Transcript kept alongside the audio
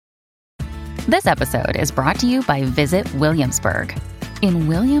This episode is brought to you by Visit Williamsburg. In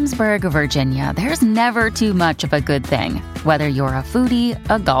Williamsburg, Virginia, there's never too much of a good thing. Whether you're a foodie,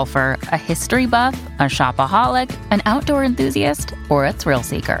 a golfer, a history buff, a shopaholic, an outdoor enthusiast, or a thrill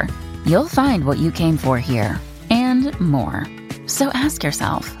seeker, you'll find what you came for here and more. So ask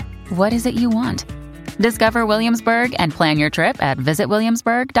yourself, what is it you want? Discover Williamsburg and plan your trip at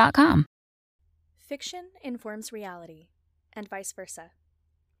visitwilliamsburg.com. Fiction informs reality, and vice versa.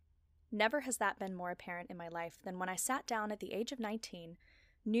 Never has that been more apparent in my life than when I sat down at the age of 19,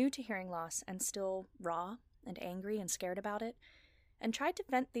 new to hearing loss and still raw and angry and scared about it, and tried to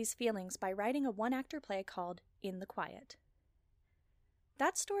vent these feelings by writing a one-actor play called In the Quiet.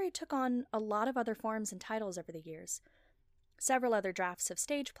 That story took on a lot of other forms and titles over the years. Several other drafts of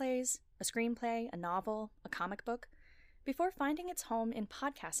stage plays, a screenplay, a novel, a comic book, before finding its home in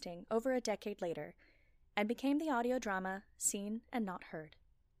podcasting over a decade later, and became the audio drama Seen and Not Heard.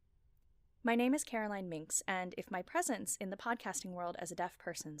 My name is Caroline Minks, and if my presence in the podcasting world as a deaf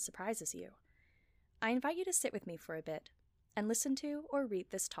person surprises you, I invite you to sit with me for a bit and listen to or read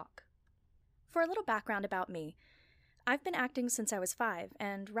this talk. For a little background about me, I've been acting since I was 5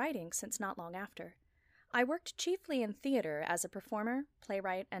 and writing since not long after. I worked chiefly in theater as a performer,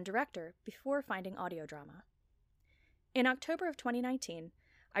 playwright, and director before finding audio drama. In October of 2019,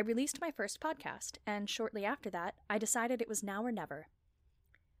 I released my first podcast, and shortly after that, I decided it was now or never.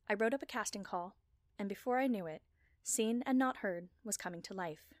 I wrote up a casting call, and before I knew it, Seen and Not Heard was coming to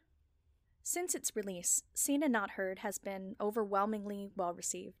life. Since its release, Seen and Not Heard has been overwhelmingly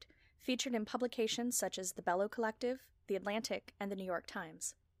well-received, featured in publications such as The Bellow Collective, The Atlantic, and The New York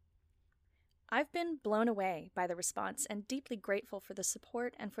Times. I've been blown away by the response and deeply grateful for the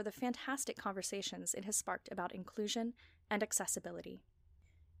support and for the fantastic conversations it has sparked about inclusion and accessibility.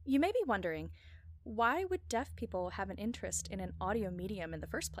 You may be wondering, why would deaf people have an interest in an audio medium in the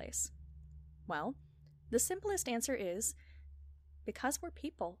first place? Well, the simplest answer is because we're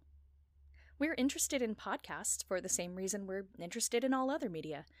people. We're interested in podcasts for the same reason we're interested in all other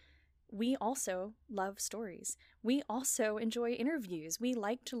media. We also love stories. We also enjoy interviews. We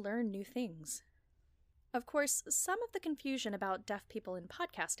like to learn new things. Of course, some of the confusion about deaf people in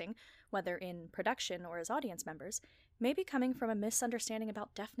podcasting, whether in production or as audience members, may be coming from a misunderstanding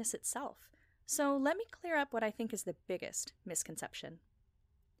about deafness itself. So let me clear up what I think is the biggest misconception.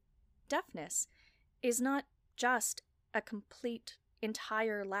 Deafness is not just a complete,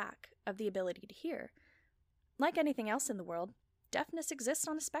 entire lack of the ability to hear. Like anything else in the world, deafness exists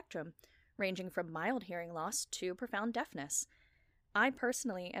on a spectrum, ranging from mild hearing loss to profound deafness. I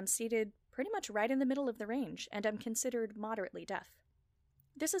personally am seated pretty much right in the middle of the range and am considered moderately deaf.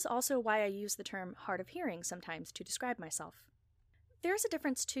 This is also why I use the term hard of hearing sometimes to describe myself. There's a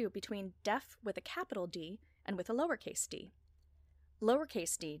difference, too, between deaf with a capital D and with a lowercase d.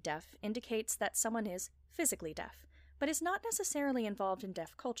 Lowercase d deaf indicates that someone is physically deaf, but is not necessarily involved in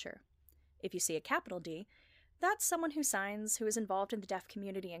deaf culture. If you see a capital D, that's someone who signs, who is involved in the deaf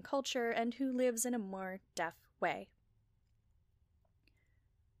community and culture, and who lives in a more deaf way.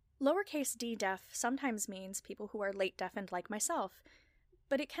 Lowercase d deaf sometimes means people who are late deafened like myself,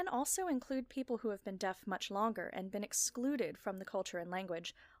 but it can also include people who have been deaf much longer and been excluded from the culture and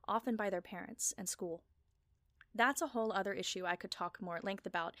language, often by their parents and school. That's a whole other issue I could talk more at length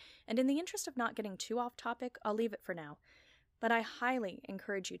about, and in the interest of not getting too off topic, I'll leave it for now. But I highly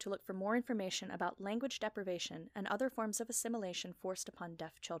encourage you to look for more information about language deprivation and other forms of assimilation forced upon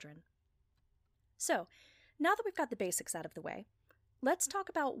deaf children. So, now that we've got the basics out of the way, let's talk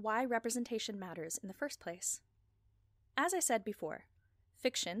about why representation matters in the first place. As I said before,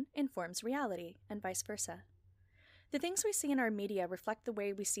 fiction informs reality, and vice versa. The things we see in our media reflect the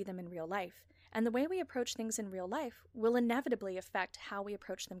way we see them in real life, and the way we approach things in real life will inevitably affect how we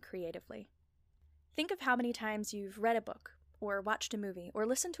approach them creatively. Think of how many times you've read a book, or watched a movie, or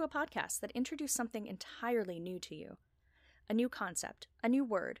listened to a podcast that introduced something entirely new to you. A new concept, a new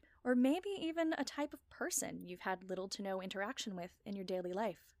word, or maybe even a type of person you've had little to no interaction with in your daily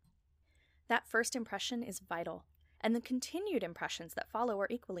life. That first impression is vital, and the continued impressions that follow are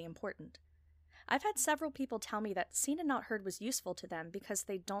equally important. I've had several people tell me that Seen and Not Heard was useful to them because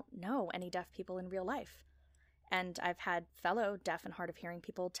they don't know any deaf people in real life. And I've had fellow deaf and hard of hearing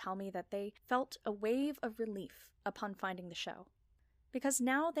people tell me that they felt a wave of relief upon finding the show, because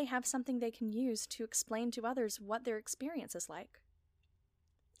now they have something they can use to explain to others what their experience is like.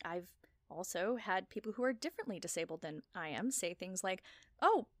 I've also had people who are differently disabled than I am say things like,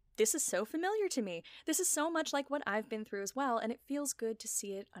 "Oh, this is so familiar to me. This is so much like what I've been through as well, and it feels good to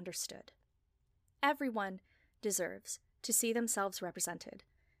see it understood." Everyone deserves to see themselves represented,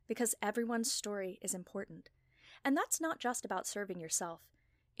 because everyone's story is important. And that's not just about serving yourself.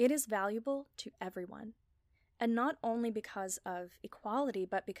 It is valuable to everyone, and not only because of equality,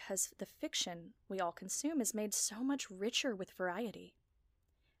 but because the fiction we all consume is made so much richer with variety.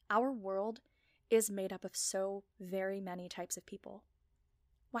 Our world is made up of so very many types of people.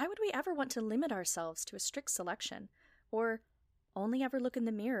 Why would we ever want to limit ourselves to a strict selection, or only ever look in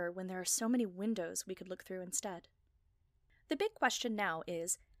the mirror when there are so many windows we could look through instead? The big question now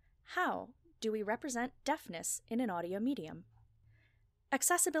is, how do we represent deafness in an audio medium?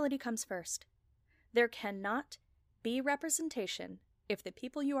 Accessibility comes first. There cannot be representation if the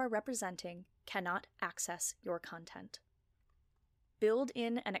people you are representing cannot access your content. Build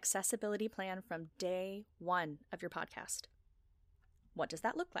in an accessibility plan from day one of your podcast. What does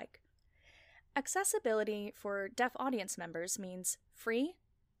that look like? Accessibility for deaf audience members means free,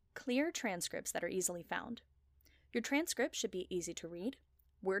 clear transcripts that are easily found. Your transcript should be easy to read,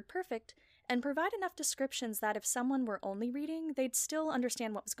 word perfect, and provide enough descriptions that if someone were only reading, they'd still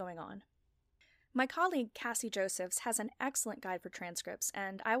understand what was going on. My colleague Cassie Josephs has an excellent guide for transcripts,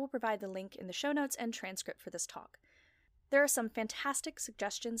 and I will provide the link in the show notes and transcript for this talk. There are some fantastic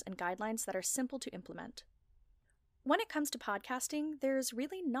suggestions and guidelines that are simple to implement. When it comes to podcasting, there's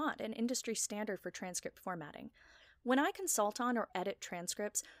really not an industry standard for transcript formatting. When I consult on or edit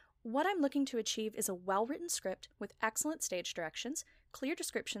transcripts, what I'm looking to achieve is a well-written script with excellent stage directions, clear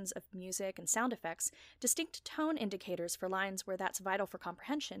descriptions of music and sound effects, distinct tone indicators for lines where that's vital for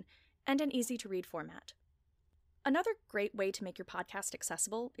comprehension, and an easy-to-read format. Another great way to make your podcast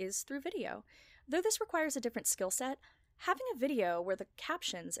accessible is through video. Though this requires a different skill set, having a video where the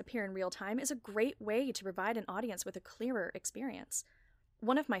captions appear in real time is a great way to provide an audience with a clearer experience.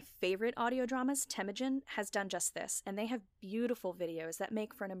 One of my favorite audio dramas, Temujin, has done just this, and they have beautiful videos that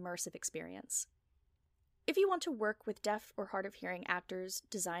make for an immersive experience. If you want to work with deaf or hard of hearing actors,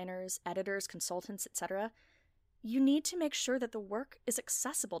 designers, editors, consultants, etc., you need to make sure that the work is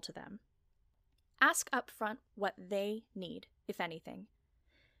accessible to them. Ask upfront what they need, if anything.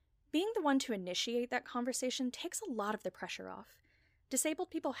 Being the one to initiate that conversation takes a lot of the pressure off. Disabled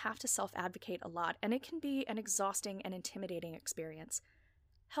people have to self-advocate a lot, and it can be an exhausting and intimidating experience.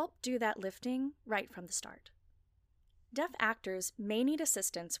 Help do that lifting right from the start. Deaf actors may need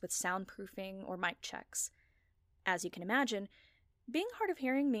assistance with soundproofing or mic checks. As you can imagine, being hard of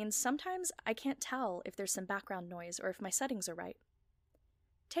hearing means sometimes I can't tell if there's some background noise or if my settings are right.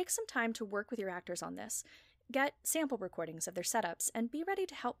 Take some time to work with your actors on this. Get sample recordings of their setups and be ready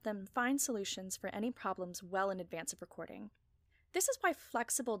to help them find solutions for any problems well in advance of recording. This is why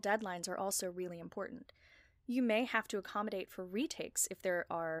flexible deadlines are also really important. You may have to accommodate for retakes if there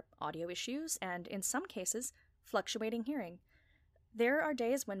are audio issues and, in some cases, fluctuating hearing. There are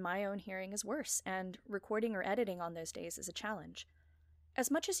days when my own hearing is worse, and recording or editing on those days is a challenge.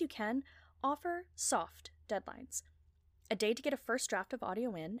 As much as you can, offer soft deadlines. A day to get a first draft of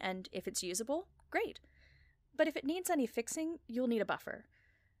audio in, and if it's usable, great. But if it needs any fixing, you'll need a buffer.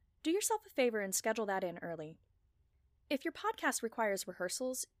 Do yourself a favor and schedule that in early. If your podcast requires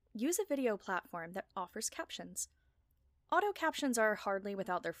rehearsals, use a video platform that offers captions. Auto captions are hardly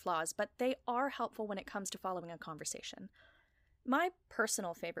without their flaws, but they are helpful when it comes to following a conversation. My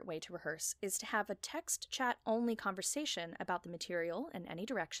personal favorite way to rehearse is to have a text chat only conversation about the material and any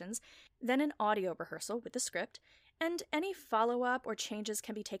directions, then an audio rehearsal with the script, and any follow-up or changes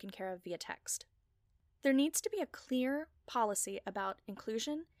can be taken care of via text. There needs to be a clear policy about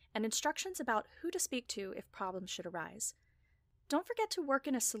inclusion and instructions about who to speak to if problems should arise. Don't forget to work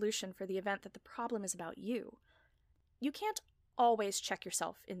in a solution for the event that the problem is about you. You can't always check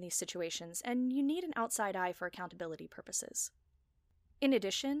yourself in these situations, and you need an outside eye for accountability purposes. In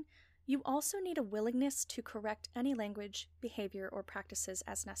addition, you also need a willingness to correct any language, behavior, or practices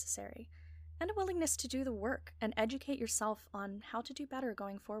as necessary, and a willingness to do the work and educate yourself on how to do better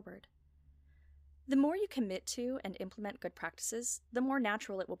going forward. The more you commit to and implement good practices, the more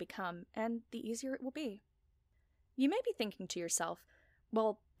natural it will become, and the easier it will be. You may be thinking to yourself,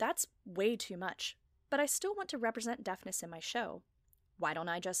 well, that's way too much, but I still want to represent deafness in my show. Why don't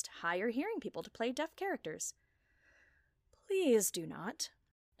I just hire hearing people to play deaf characters? Please do not.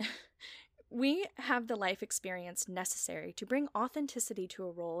 We have the life experience necessary to bring authenticity to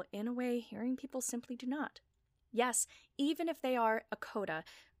a role in a way hearing people simply do not. Yes, even if they are a coda,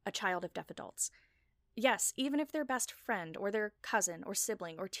 a child of deaf adults. Yes, even if their best friend or their cousin or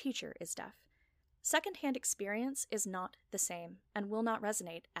sibling or teacher is deaf. Secondhand experience is not the same and will not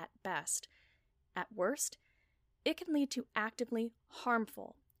resonate at best. At worst, it can lead to actively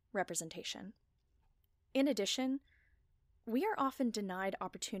harmful representation. In addition, we are often denied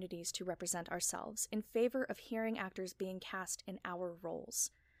opportunities to represent ourselves in favor of hearing actors being cast in our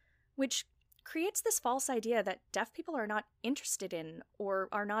roles, which creates this false idea that deaf people are not interested in or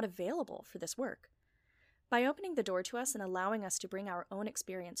are not available for this work. By opening the door to us and allowing us to bring our own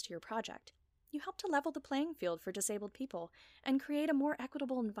experience to your project, you help to level the playing field for disabled people and create a more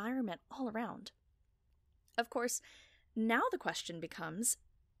equitable environment all around. Of course, now the question becomes,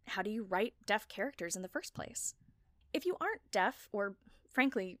 how do you write deaf characters in the first place? If you aren't deaf, or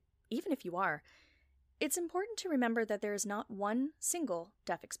frankly, even if you are, it's important to remember that there is not one single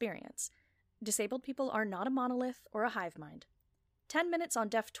deaf experience. Disabled people are not a monolith or a hive mind. 10 minutes on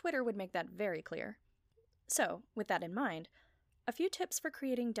deaf Twitter would make that very clear. So, with that in mind, a few tips for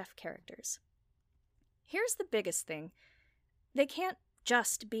creating deaf characters. Here's the biggest thing. They can't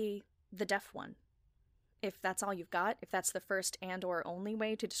just be the deaf one. If that's all you've got, if that's the first and or only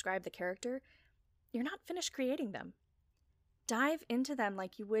way to describe the character, you're not finished creating them. Dive into them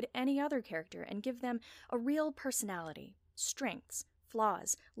like you would any other character and give them a real personality, strengths,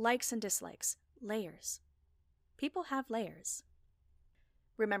 flaws, likes and dislikes, layers. People have layers.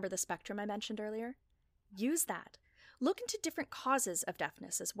 Remember the spectrum I mentioned earlier? Use that. Look into different causes of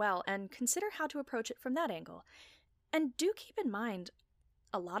deafness as well and consider how to approach it from that angle. And do keep in mind,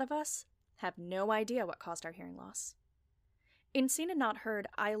 a lot of us have no idea what caused our hearing loss. In Seen and Not Heard,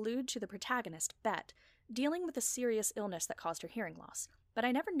 I allude to the protagonist, Bet, dealing with a serious illness that caused her hearing loss, but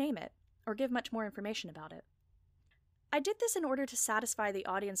I never name it or give much more information about it. I did this in order to satisfy the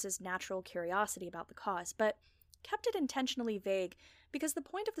audience's natural curiosity about the cause, but kept it intentionally vague because the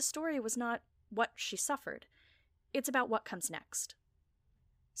point of the story was not what she suffered. It's about what comes next.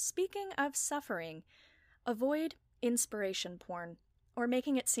 Speaking of suffering, avoid inspiration porn, or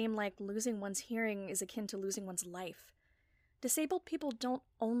making it seem like losing one's hearing is akin to losing one's life. Disabled people don't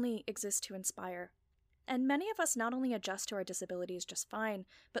only exist to inspire, and many of us not only adjust to our disabilities just fine,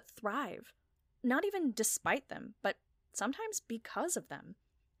 but thrive. Not even despite them, but sometimes because of them.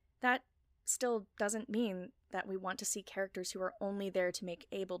 That still doesn't mean that we want to see characters who are only there to make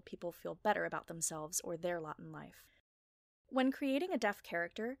abled people feel better about themselves or their lot in life. When creating a deaf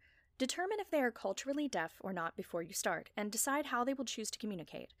character, determine if they are culturally deaf or not before you start, and decide how they will choose to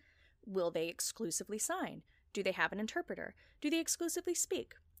communicate. Will they exclusively sign? Do they have an interpreter? Do they exclusively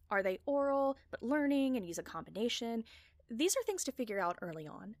speak? Are they oral, but learning and use a combination? These are things to figure out early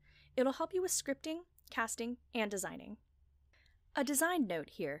on. It'll help you with scripting, casting, and designing. A design note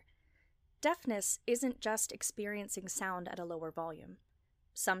here. Deafness isn't just experiencing sound at a lower volume.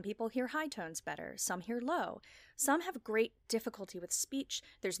 Some people hear high tones better, some hear low. Some have great difficulty with speech,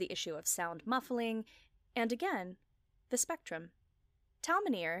 there's the issue of sound muffling, and again, the spectrum. Tal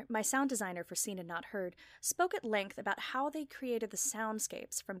Minear, my sound designer for Seen and Not Heard, spoke at length about how they created the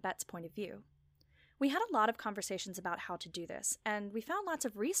soundscapes from Bet's point of view. We had a lot of conversations about how to do this, and we found lots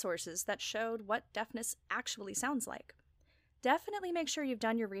of resources that showed what deafness actually sounds like. Definitely make sure you've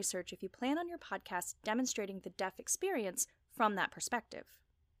done your research if you plan on your podcast demonstrating the deaf experience from that perspective.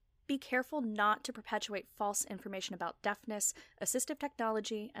 Be careful not to perpetuate false information about deafness, assistive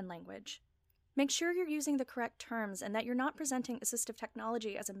technology, and language. Make sure you're using the correct terms and that you're not presenting assistive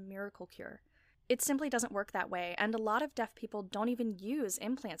technology as a miracle cure. It simply doesn't work that way, and a lot of deaf people don't even use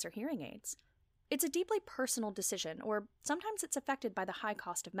implants or hearing aids. It's a deeply personal decision, or sometimes it's affected by the high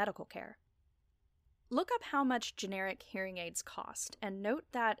cost of medical care. Look up how much generic hearing aids cost, and note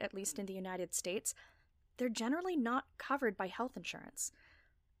that, at least in the United States, they're generally not covered by health insurance.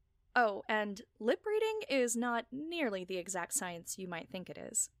 Oh, and lip reading is not nearly the exact science you might think it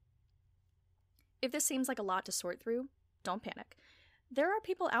is. If this seems like a lot to sort through, don't panic. There are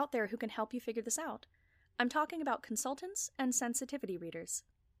people out there who can help you figure this out. I'm talking about consultants and sensitivity readers.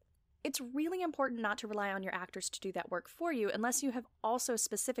 It's really important not to rely on your actors to do that work for you unless you have also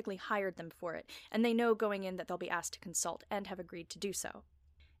specifically hired them for it, and they know going in that they'll be asked to consult and have agreed to do so.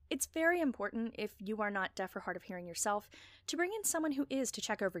 It's very important, if you are not deaf or hard of hearing yourself, to bring in someone who is to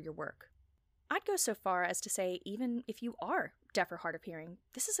check over your work. I'd go so far as to say, even if you are deaf or hard of hearing,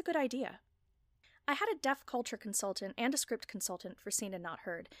 this is a good idea. I had a deaf culture consultant and a script consultant for Seen and Not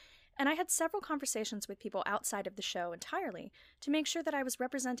Heard, and I had several conversations with people outside of the show entirely to make sure that I was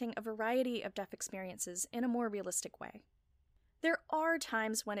representing a variety of deaf experiences in a more realistic way. There are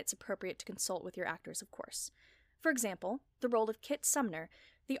times when it's appropriate to consult with your actors, of course. For example, the role of Kit Sumner,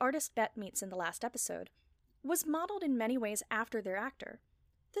 the artist Bet meets in the last episode, was modeled in many ways after their actor.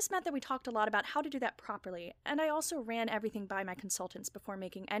 This meant that we talked a lot about how to do that properly, and I also ran everything by my consultants before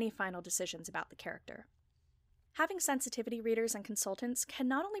making any final decisions about the character. Having sensitivity readers and consultants can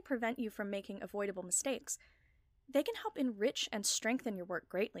not only prevent you from making avoidable mistakes, they can help enrich and strengthen your work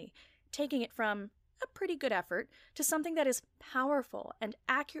greatly, taking it from a pretty good effort to something that is powerful and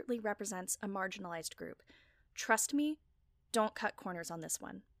accurately represents a marginalized group. Trust me, don't cut corners on this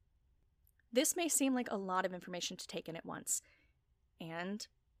one. This may seem like a lot of information to take in at once, and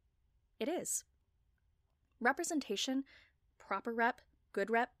it is. Representation, proper rep, good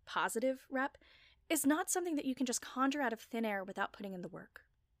rep, positive rep, is not something that you can just conjure out of thin air without putting in the work.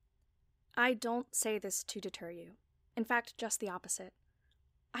 I don't say this to deter you. In fact, just the opposite.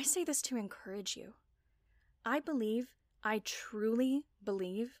 I say this to encourage you. I truly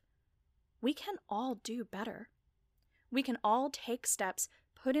believe, we can all do better. We can all take steps,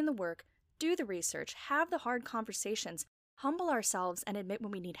 put in the work, do the research, have the hard conversations, humble ourselves and admit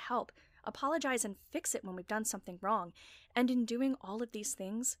when we need help, apologize and fix it when we've done something wrong. And in doing all of these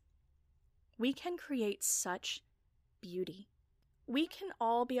things, we can create such beauty. We can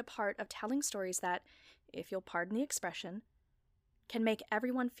all be a part of telling stories that, if you'll pardon the expression, can make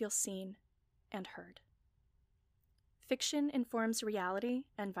everyone feel seen and heard. Fiction informs reality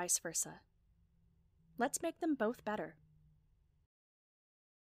and vice versa. Let's make them both better.